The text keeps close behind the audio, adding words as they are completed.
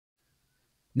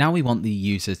Now we want the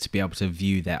user to be able to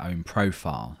view their own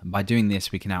profile, and by doing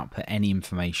this we can output any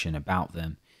information about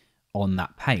them on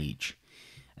that page.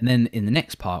 And then in the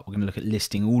next part we're going to look at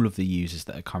listing all of the users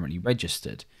that are currently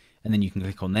registered, and then you can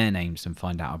click on their names and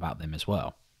find out about them as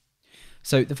well.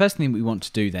 So the first thing we want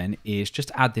to do then is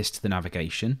just add this to the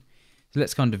navigation. So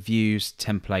let's go under Views,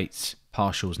 Templates,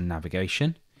 Partials and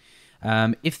Navigation.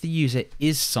 If the user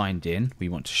is signed in, we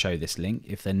want to show this link.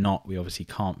 If they're not, we obviously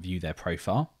can't view their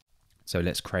profile. So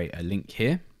let's create a link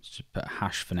here. Just put a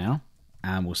hash for now,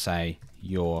 and we'll say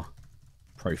your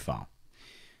profile.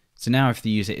 So now if the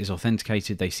user is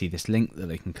authenticated, they see this link that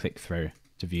they can click through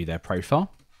to view their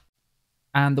profile.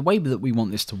 And the way that we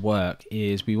want this to work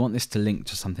is we want this to link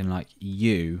to something like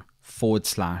you /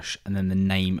 and then the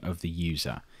name of the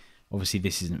user. Obviously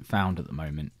this isn't found at the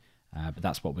moment, but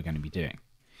that's what we're going to be doing.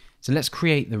 So let's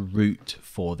create the root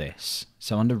for this.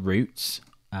 So under roots,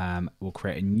 we'll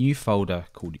create a new folder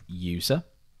called user.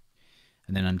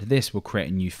 And then under this, we'll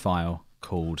create a new file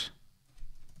called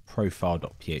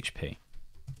profile.php.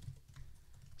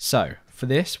 So for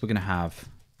this, we're going to have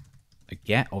a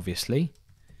get, obviously,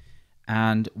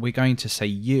 and we're going to say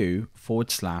you /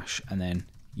 and then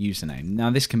username. Now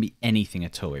this can be anything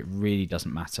at all. It really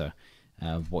doesn't matter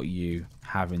what you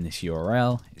have in this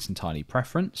URL. It's entirely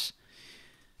preference.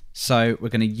 So we're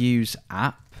going to use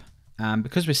app, and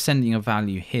because we're sending a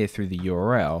value here through the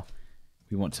URL,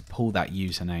 we want to pull that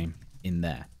username in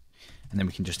there, and then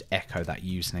we can just echo that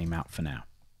username out for now.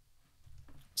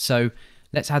 So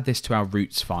let's add this to our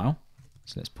roots file.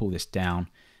 So let's pull this down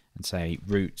and say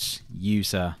roots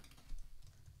user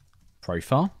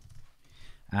profile,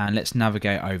 and let's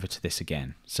navigate over to this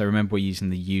again. So remember, we're using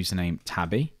the username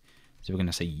tabby, so we're going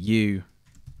to say u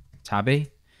tabby,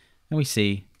 and we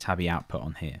see tabby output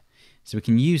on here. So we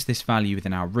can use this value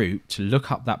within our root to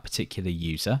look up that particular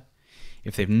user.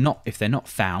 If they're not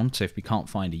found, so if we can't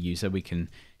find a user, we can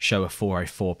show a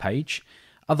 404 page.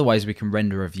 Otherwise, we can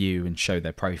render a view and show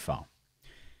their profile.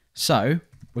 So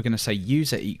we're going to say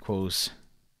user equals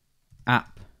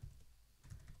app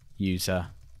user,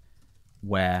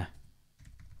 where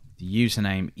the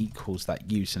username equals that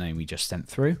username we just sent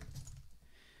through.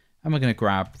 And we're going to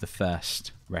grab the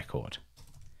first record.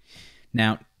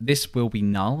 Now, this will be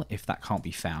null if that can't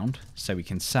be found. So we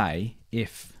can say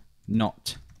if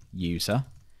not user,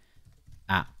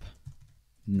 app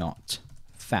not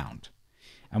found.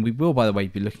 And we will, by the way,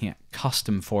 be looking at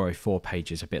custom 404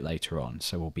 pages a bit later on.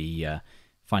 So we'll be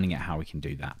finding out how we can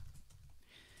do that.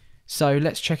 So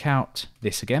let's check out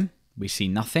this again. We see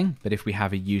nothing, but if we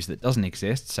have a user that doesn't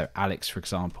exist, so Alex, for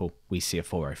example, we see a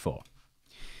 404.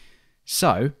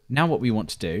 So now what we want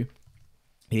to do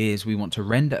is we want to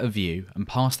render a view and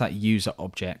pass that user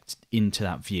object into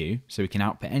that view, so we can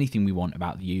output anything we want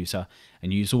about the user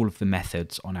and use all of the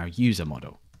methods on our user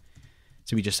model.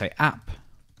 So we just say app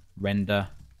render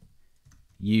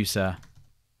user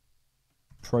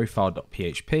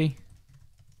profile.php,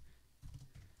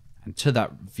 and to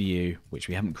that view, which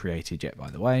we haven't created yet, by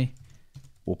the way,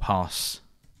 we'll pass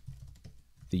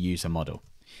the user model.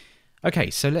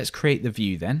 Okay, so let's create the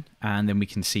view then, and then we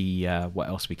can see what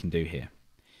else we can do here.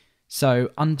 So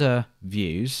under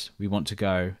views, we want to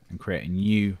go and create a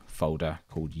new folder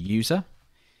called user,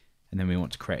 and then we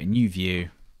want to create a new view,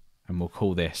 and we'll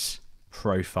call this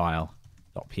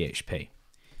profile.php.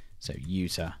 So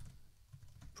user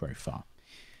profile.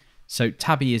 So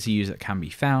tabby is a user that can be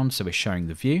found, so we're showing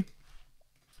the view.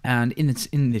 And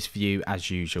in this view, as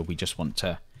usual, we just want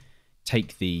to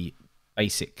take the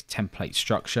basic template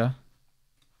structure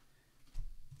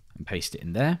and paste it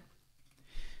in there.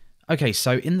 Okay,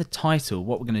 so in the title,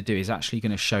 what we're going to do is actually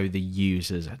going to show the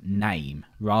user's name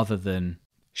rather than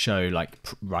show like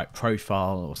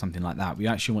profile or something like that. We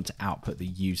actually want to output the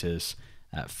user's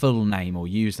full name or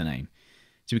username.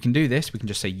 So we can do this. We can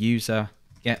just say user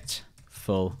get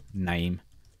full name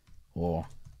or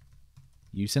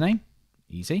username.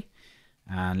 Easy.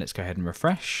 And let's go ahead and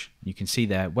refresh. You can see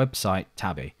their website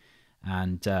tabby.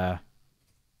 And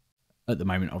at the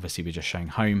moment, obviously, we're just showing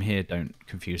home here. Don't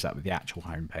confuse that with the actual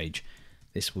home page.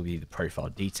 This will be the profile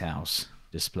details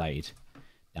displayed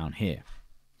down here.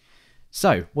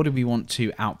 So what do we want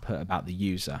to output about the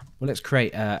user? Well, let's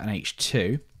create an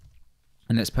H2,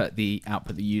 and let's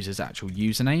output the user's actual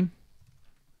username.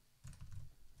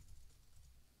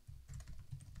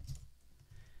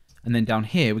 And then down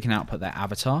here, we can output their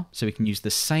avatar. So we can use the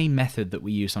same method that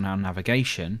we use on our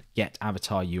navigation, get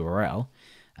avatar URL.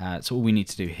 So all we need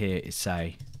to do here is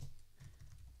say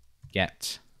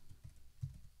get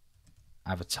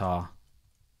avatar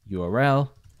URL,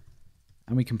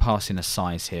 and we can pass in a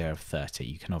size here of 30.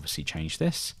 You can obviously change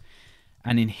this.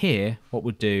 And in here, what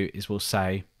we'll do is we'll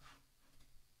say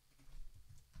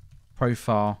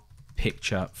profile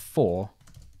picture for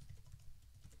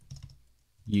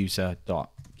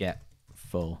user.get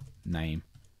full name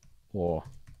or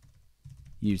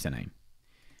username.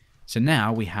 So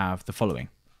now we have the following: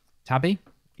 Tabby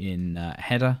in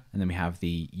header, and then we have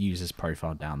the user's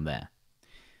profile down there.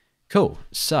 Cool.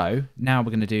 So now we're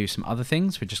going to do some other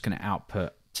things. We're just going to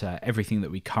output everything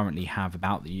that we currently have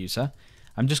about the user.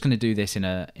 I'm just going to do this in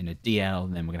a DL,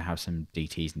 and then we're going to have some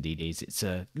DTs and DDs. It's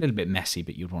a little bit messy,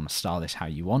 but you'd want to style this how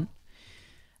you want.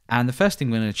 And the first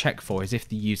thing we're going to check for is if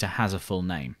the user has a full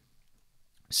name.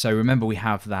 So remember, we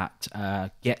have that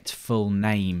get full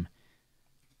name.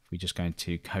 If we just go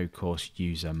into co-course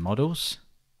user models,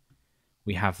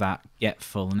 we have that get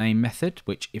full name method,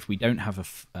 which if we don't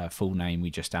have a full name, we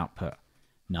just output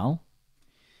null.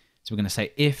 So we're going to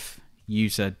say if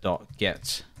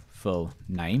user.get full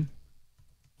name,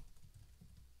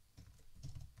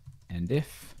 and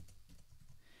if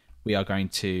we are going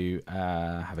to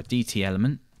have a DT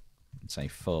element and say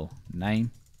full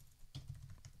name,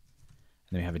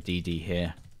 and then we have a DD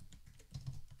here,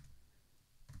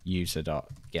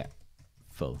 user.get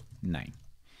full name.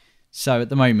 So at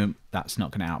the moment, that's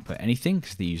not going to output anything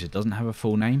because the user doesn't have a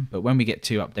full name. But when we get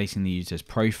to updating the user's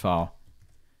profile,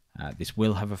 this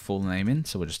will have a full name in.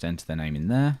 So we'll just enter their name in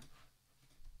there,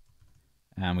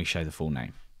 and we show the full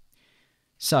name.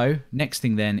 So next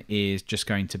thing then is just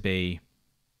going to be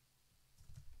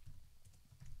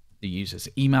the user's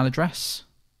email address.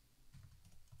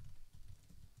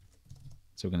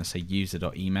 So we're going to say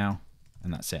user.email,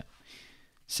 and that's it.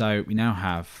 So we now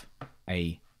have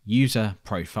a user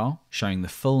profile showing the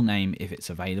full name if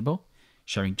it's available,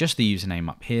 showing just the username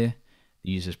up here, the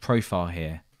user's profile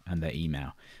here, and their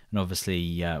email. And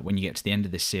obviously, when you get to the end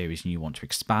of this series and you want to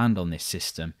expand on this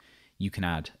system, you can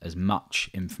add as much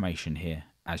information here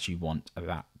as you want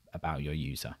about your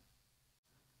user.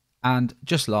 And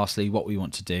just lastly, what we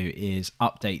want to do is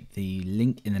update the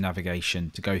link in the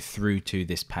navigation to go through to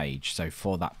this page, so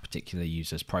for that particular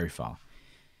user's profile.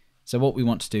 So what we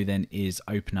want to do then is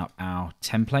open up our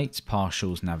templates,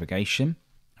 partials, navigation,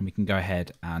 and we can go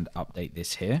ahead and update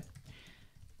this here.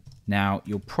 Now,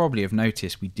 you'll probably have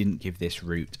noticed we didn't give this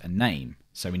route a name,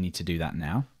 so we need to do that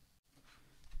now.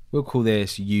 We'll call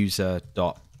this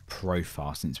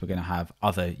user.profile, since we're going to have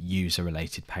other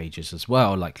user-related pages as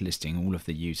well, like listing all of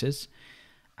the users.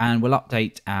 And we'll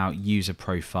update our user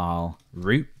profile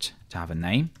route to have a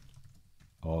name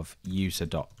of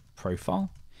user.profile.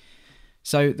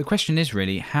 So the question is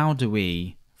really, how do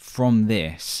we, from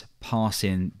this, pass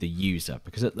in the user?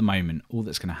 Because at the moment, all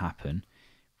that's going to happen,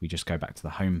 we just go back to the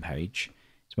home page.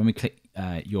 So when we click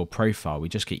your profile, we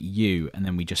just get you, and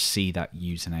then we just see that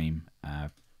username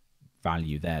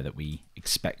value there that we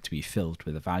expect to be filled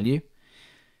with a value.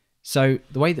 So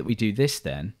the way that we do this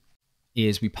then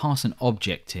is we pass an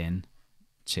object in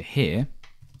to here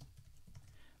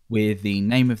with the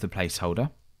name of the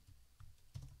placeholder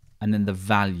and then the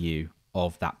value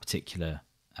of that particular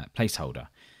placeholder.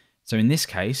 So in this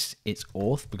case, it's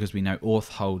auth, because we know auth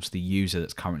holds the user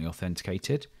that's currently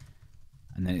authenticated,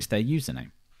 and then it's their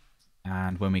username.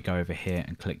 And when we go over here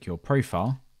and click your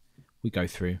profile, we go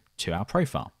through to our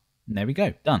profile. And there we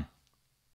go, done.